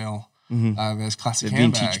black Chanel. There's classic The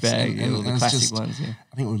handbags. vintage bag, all the it's classic ones, yeah.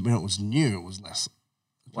 I think when it was new, it was less.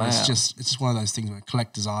 But Wow. It's just one of those things where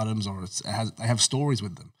collector's items, or they have stories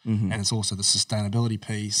with them, and it's also the sustainability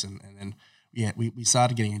piece, and then we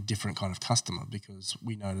started getting a different kind of customer because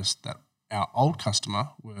we noticed that our old customer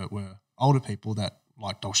were older people that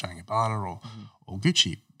like Dolce & Gabbana or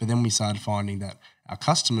Gucci, but then we started finding that our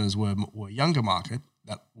customers were younger market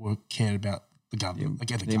that were cared about the government,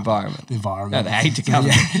 The environment. the environment. No, they hate the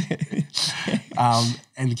government.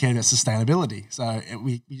 And cared about sustainability. So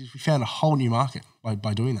we found a whole new market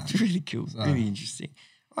by doing that. Really cool. Really interesting.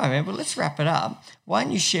 All right, man. Well, let's wrap it up. Why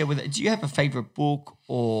don't you share with it? Do you have a favorite book,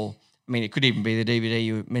 or I mean, it could even be the DVD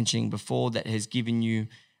you were mentioning before that has given you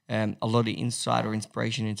a lot of insight or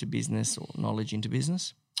inspiration into business or knowledge into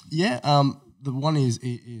business? Yeah, the one is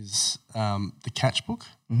the Catch book.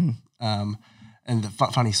 And the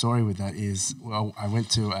funny story with that is, well, I went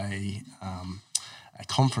to a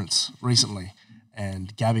conference recently,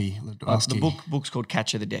 and Gabby Lebowski. The book's called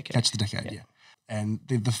Catch of the Decade. Catch of the Decade, yeah. And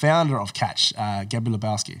the founder of Catch, Gabby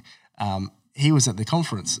Lebowski, he was at the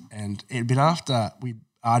conference, and it had been after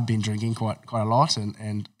I'd been drinking quite a lot,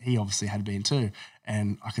 and he obviously had been too.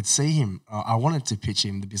 And I could see him. I wanted to pitch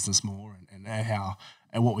him the business more and how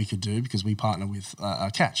and what we could do, because we partner with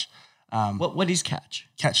Catch. What is Catch?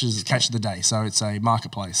 Catch of the Day. So it's a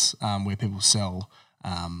marketplace where people sell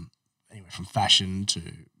anywhere from fashion to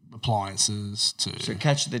appliances to. So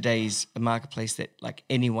Catch of the Day is a marketplace that like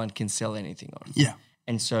anyone can sell anything on. Yeah.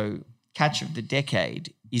 And so Catch of the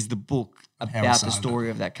Decade is the book about the story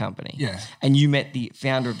of that company. Yeah. And you met the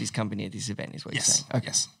founder of this company at this event, is what you're saying. Okay.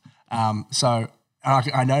 Yes. So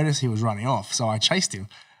I noticed he was running off, so I chased him,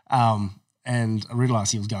 and I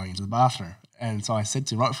realised he was going into the bathroom. And so I said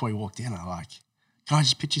to him right before he walked in, I'm like, "Can I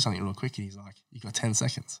just pitch you something real quick?" And he's like, "You've got 10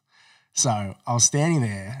 seconds." So I was standing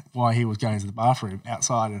there while he was going to the bathroom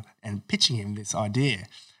outside and pitching him this idea,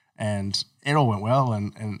 and it all went well.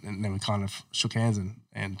 And then we kind of shook hands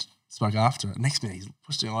and spoke after it. Next minute, he's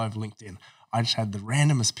pushed it all over LinkedIn. I just had the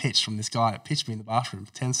randomest pitch from this guy that pitched me in the bathroom,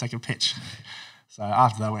 10-second pitch. So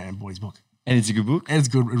after that, I went and bought his book. And it's a good book?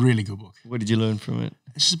 It's a really good book. What did you learn from it?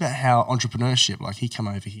 It's just about how entrepreneurship, like he came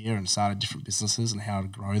over here and started different businesses and how to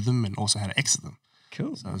grow them and also how to exit them.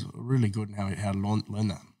 Cool. So it was really good in how to learn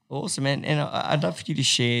that. Awesome, man. And I'd love for you to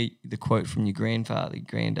share the quote from your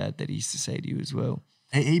granddad that he used to say to you as well.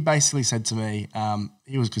 He basically said to me,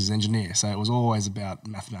 because he's an engineer, so it was always about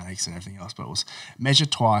mathematics and everything else, but it was measure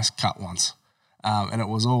twice, cut once. And it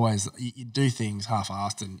was always, you'd do things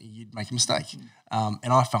half-assed and you'd make a mistake.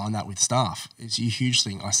 And I found that with staff. It's a huge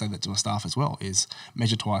thing. I say that to a staff as well, is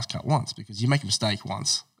measure twice, cut once, because you make a mistake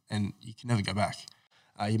once and you can never go back.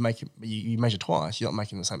 You measure twice, you're not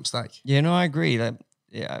making the same mistake. Yeah, no, I agree.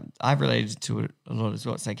 I've related to it a lot as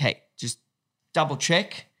well. It's like, hey, just double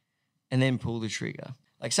check and then pull the trigger.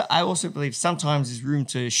 Like, so I also believe sometimes there's room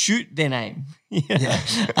to shoot, then aim. Yeah.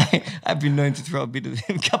 I've been known to throw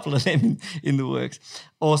a couple of them in the works.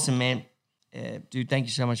 Awesome, man. Dude, thank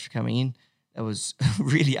you so much for coming in. That was I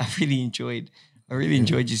really enjoyed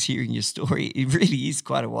just hearing your story. It really is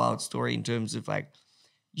quite a wild story in terms of like,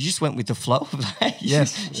 you just went with the flow of life.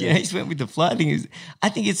 Yes. You just went with the flow. I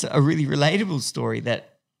think it's a really relatable story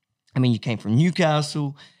that, I mean, you came from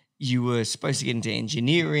Newcastle, you were supposed to get into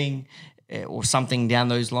engineering or something down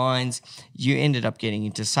those lines. You ended up getting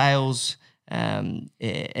into sales, and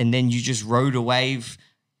then you just rode a wave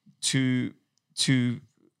to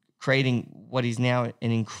creating what is now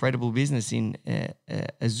an incredible business in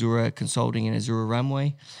Azura Consulting and Azura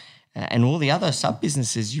Runway. And all the other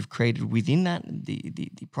sub-businesses you've created within that, the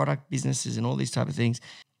product businesses and all these type of things.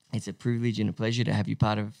 It's a privilege and a pleasure to have you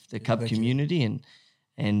part of the Cub community.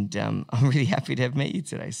 And I'm really happy to have met you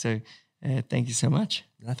today. So thank you so much.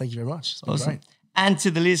 No, thank you very much. It's been awesome. Great. And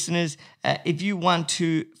to the listeners, if you want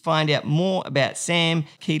to find out more about Sam,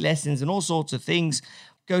 key lessons and all sorts of things,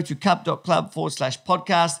 go to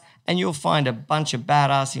cub.club/podcast and you'll find a bunch of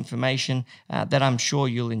badass information that I'm sure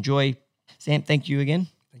you'll enjoy. Sam, thank you again.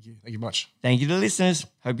 Thank you. Thank you much. Thank you to the listeners.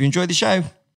 Hope you enjoyed the show.